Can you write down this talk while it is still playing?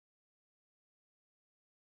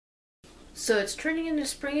So it's turning into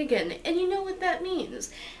spring again, and you know what that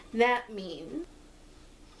means. That means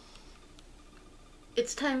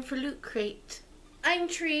it's time for Loot Crate. I'm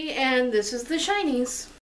Tree, and this is the Shinies.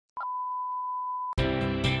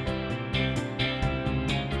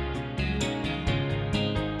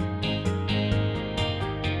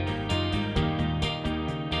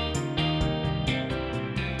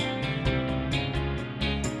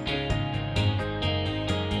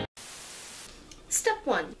 Step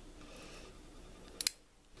 1.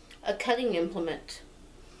 A cutting implement.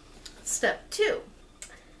 Step 2.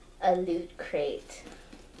 A loot crate.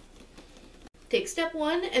 Take step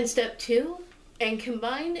 1 and step 2 and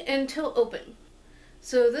combine until open.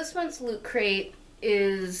 So this month's loot crate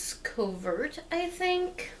is covert, I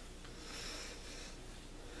think.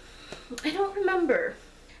 I don't remember.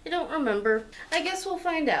 I guess we'll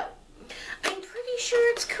find out. I'm pretty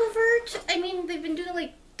sure it's covert. I mean, they've been doing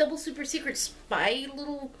like double super secret spy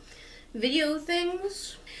little video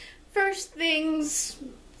things. First things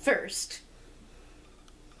first.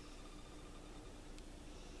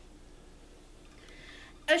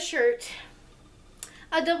 A shirt.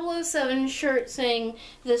 A 007 shirt saying,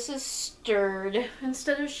 "This is stirred,"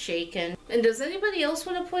 instead of shaken. And does anybody else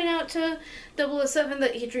want to point out to 007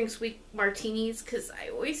 that he drinks weak martinis? Because I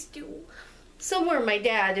always do. Somewhere my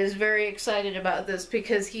dad is very excited about this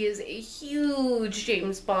because he is a huge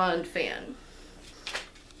James Bond fan.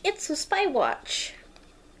 It's a spy watch.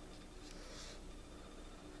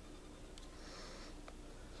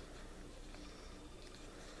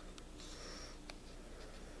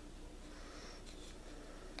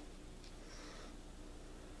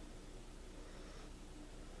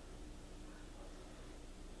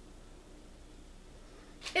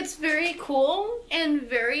 It's very cool and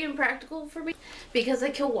very impractical for me because I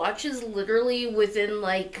kill watches literally within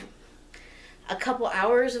like a couple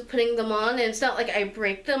hours of putting them on, and it's not like I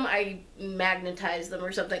break them, I magnetize them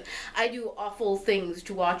or something. I do awful things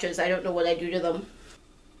to watches. I don't know what I do to them.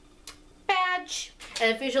 Badge.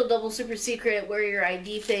 An official double super secret, wear your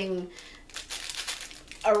ID thing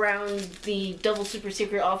around the double super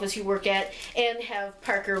secret office you work at and have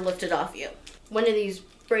Parker lift it off you. One of these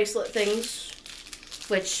bracelet things.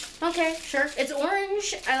 Which, okay, sure. It's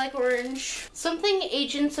orange. I like orange. Something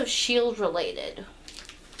Agents of S.H.I.E.L.D. related.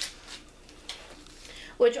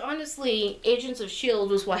 Which, honestly, Agents of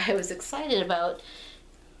S.H.I.E.L.D. was why I was excited about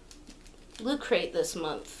Loot Crate this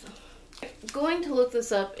month. I'm going to look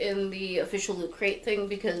this up in the official Loot Crate thing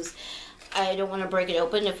because I don't want to break it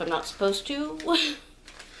open if I'm not supposed to.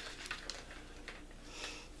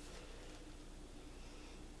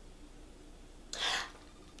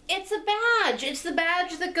 It's a badge! It's the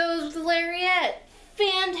badge that goes with the lariat!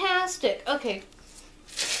 Fantastic! Okay.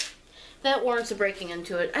 That warrants a breaking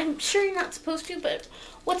into it. I'm sure you're not supposed to, but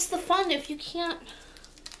what's the fun if you can't...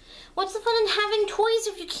 What's the fun in having toys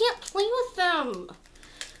if you can't play with them?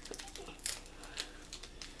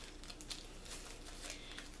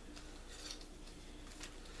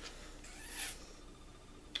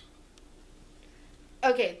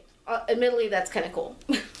 Okay, admittedly that's kind of cool.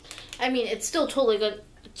 I mean, it's still totally good.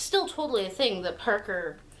 It's still totally a thing that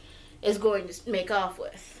Parker is going to make off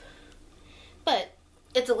with. But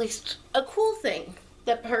it's at least a cool thing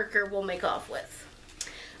that Parker will make off with.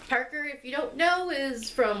 Parker, if you don't know, is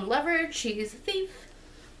from Leverage. He's a thief.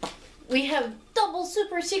 We have double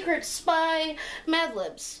super secret spy Mad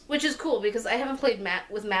Libs, which is cool because I haven't played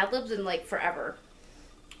with Mad Libs in like forever.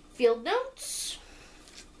 Field notes.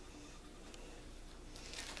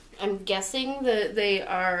 I'm guessing that they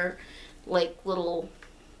are like little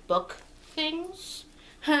book things.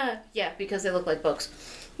 Huh, yeah, because they look like books.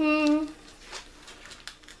 Whoever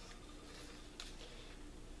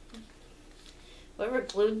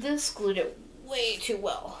glued this glued it way too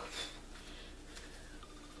well.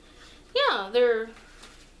 Yeah, they're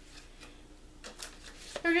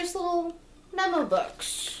just little memo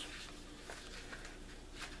books.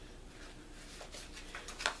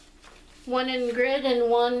 One in grid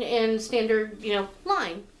and one in standard,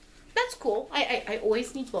 line. That's cool. I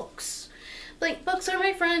always need books. Blank books are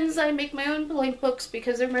my friends. I make my own blank books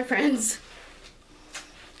because they're my friends.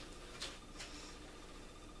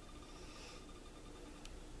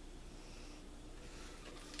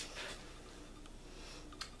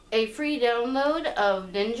 A free download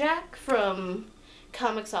of Ninjak from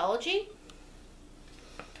Comixology.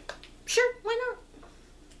 Sure, why not?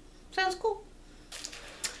 Sounds cool.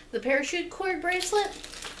 The parachute cord bracelet.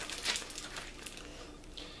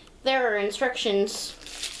 There are instructions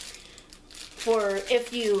for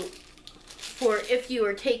if you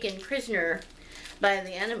are taken prisoner by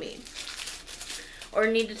the enemy or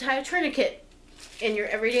need to tie a tourniquet in your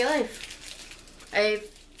everyday life. I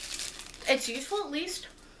It's useful at least.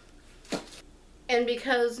 And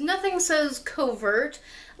because nothing says covert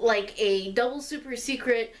like a double super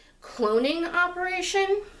secret cloning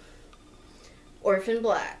operation, Orphan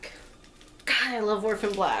Black. God, I love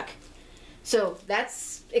Orphan Black. So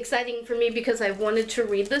that's exciting for me because I've wanted to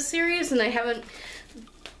read this series and I haven't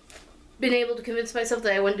been able to convince myself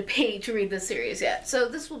that I wanted to pay to read this series yet. So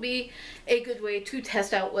this will be a good way to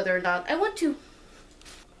test out whether or not I want to.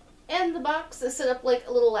 And the box is set up like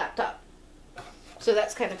a little laptop. So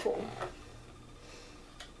that's kind of cool.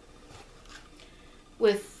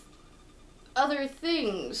 With other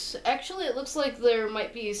things. Actually, it looks like there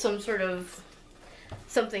might be some sort of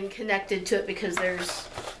something connected to it because there's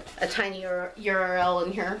a tiny URL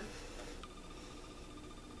in here.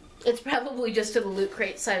 It's probably just to the Loot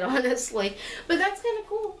Crate site, honestly. But that's kind of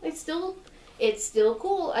cool. It's still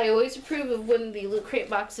cool. I always approve of when the Loot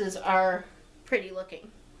Crate boxes are pretty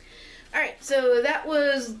looking. Alright, so that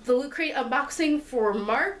was the Loot Crate unboxing for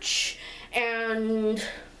March. And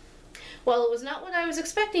while it was not what I was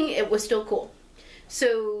expecting, it was still cool.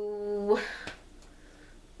 So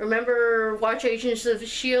remember, watch Agents of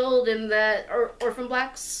S.H.I.E.L.D. and that Orphan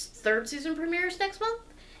Black's 3rd season premieres next month?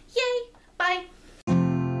 Yay! Bye!